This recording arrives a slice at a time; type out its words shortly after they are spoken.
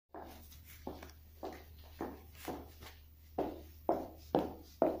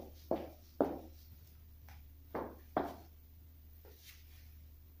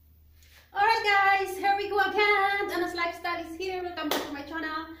Namiss here. Welcome back to my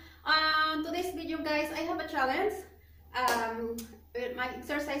channel. Today's video, guys, I have a challenge. My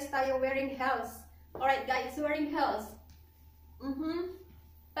exercise tayo wearing heels. Alright, guys, wearing heels.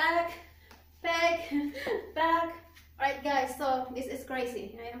 Back, back, back. Alright, guys, so this is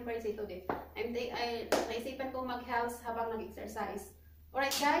crazy. I am crazy today. Naisipan kong mag-heels habang nag-exercise.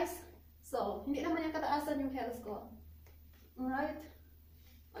 Alright, guys, so hindi naman yung kataasan yung heels ko. Alright.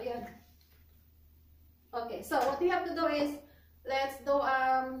 Ayan. Okay, so what we have to do is, let's do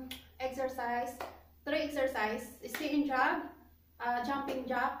exercise, 3 exercise, sitting jog, jumping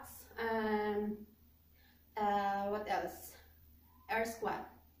jacks, and what else? Air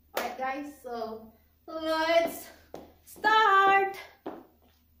squat. Alright, guys, so let's start.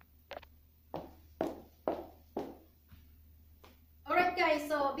 Alright, guys,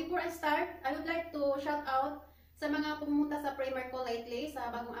 so before I start, I would like to shout out sa mga pumunta sa primer ko lately, sa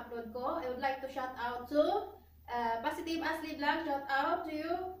bagong upload ko. I would like to shout out to Positive Ashley Vlog, shout out to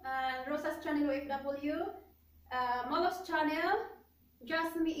you, Rosa's Channel OFW, Molos Channel,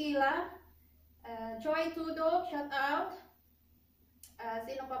 Jasmine Ila, Joy Tudo, shout out.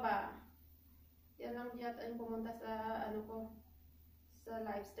 Sino pa ba? Yan lang dyan ang pumunta sa ano ko, sa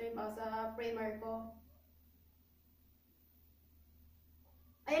live stream o sa primer ko.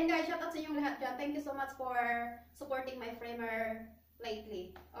 Ayan, guys, shout out sa inyong lahat dyan. Thank you so much for supporting my framer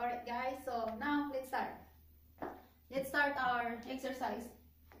lately. Alright, guys, so now let's start. Let's start our exercise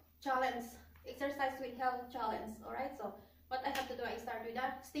challenge. Exercise with health challenge. Alright, so what I have to do, I start with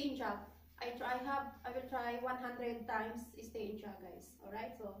a staying jog. I will try 100 times staying jog, guys.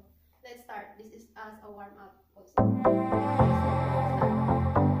 Alright, so let's start. This is as a warm up also.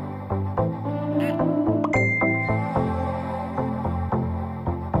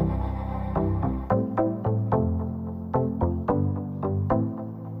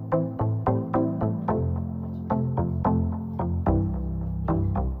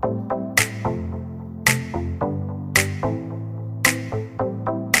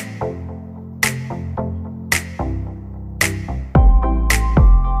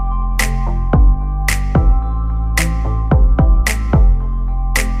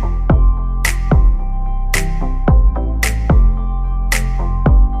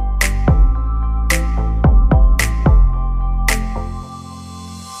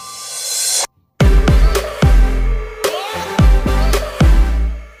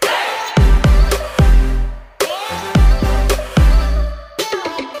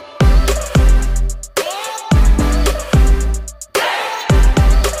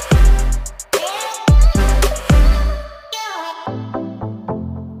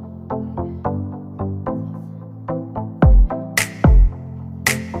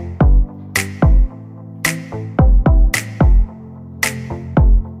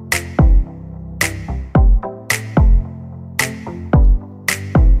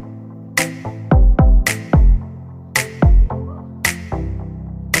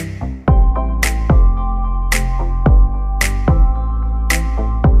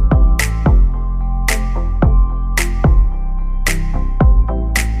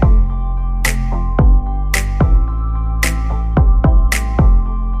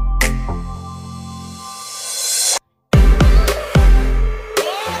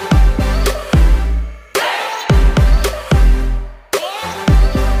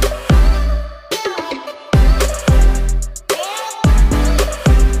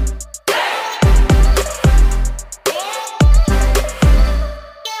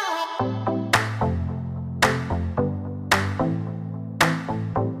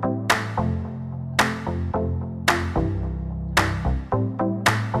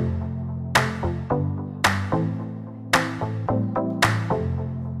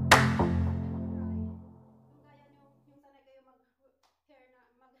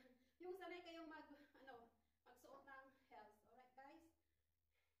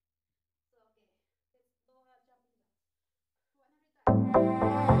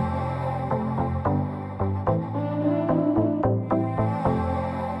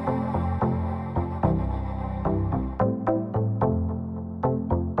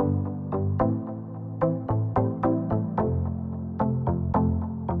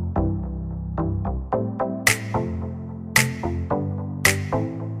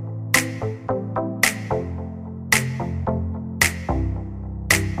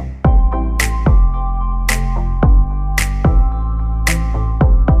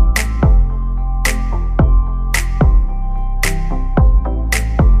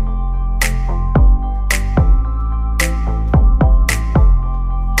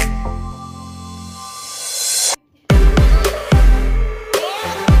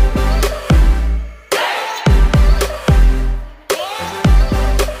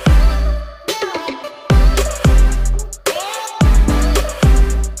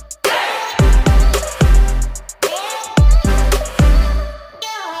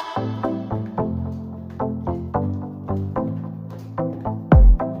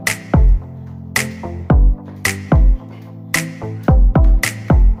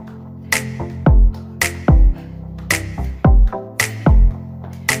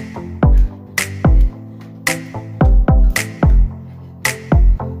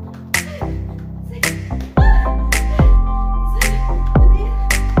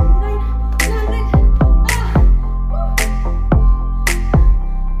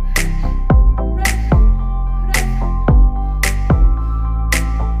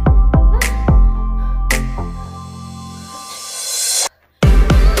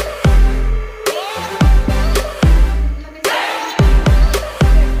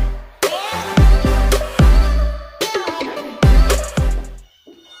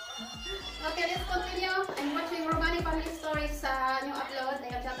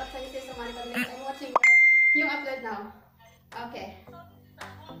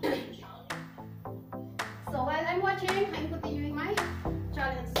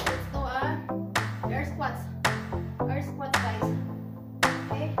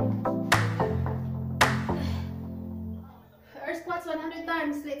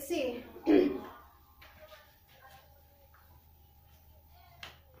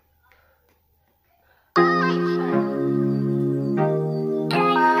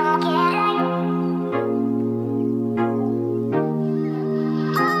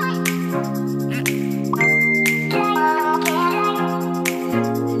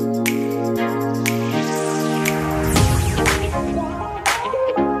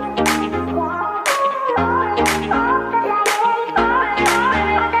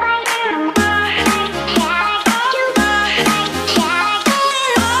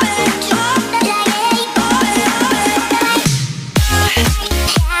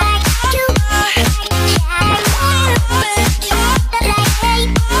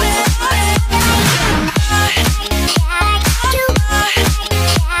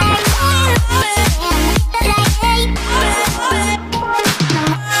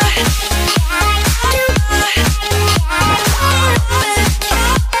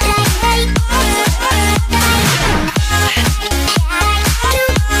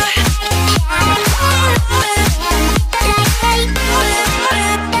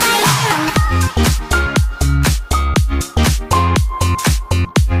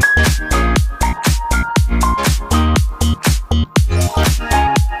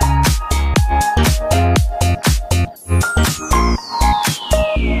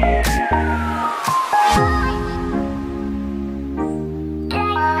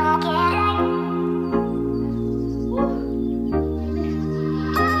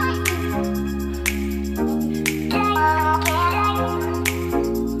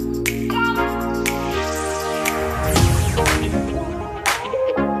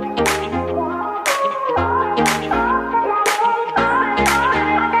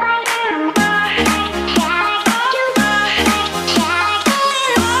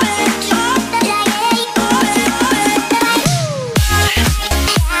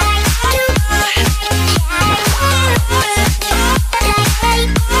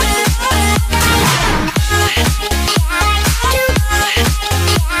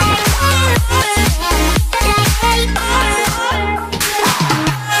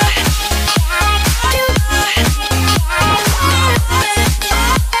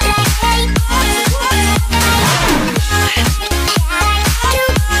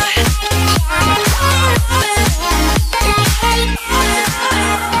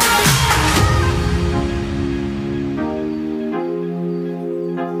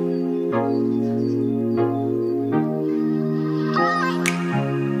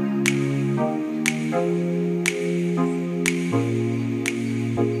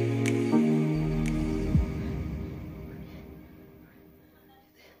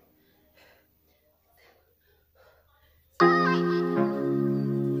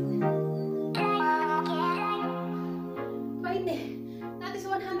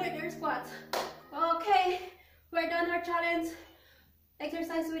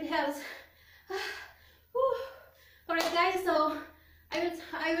 exercise with health. Whew. Alright guys, so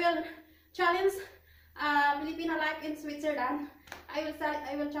I will challenge Filipino life in Switzerland.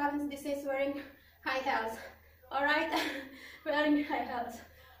 I will challenge this is wearing high heels. Alright, wearing high heels.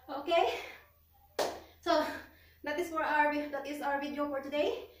 Okay. So that is our video for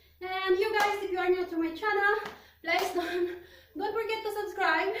today. And you guys, if you are new to my channel, please don't forget to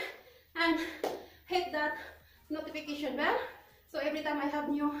subscribe and hit that notification bell. So every time I have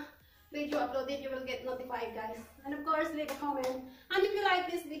new video uploaded, you will get notified, guys. And of course, leave a comment. And if you like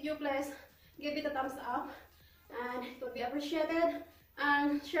this video, please give it a thumbs up, and it would be appreciated.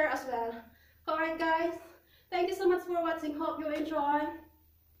 And share as well. Alright guys, thank you so much for watching. Hope you enjoy.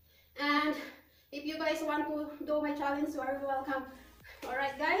 And if you guys want to do my challenge, you are welcome.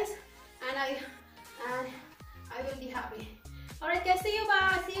 Alright guys, and I will be happy. Alright guys, see you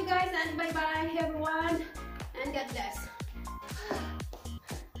guys, and bye bye everyone, and God bless.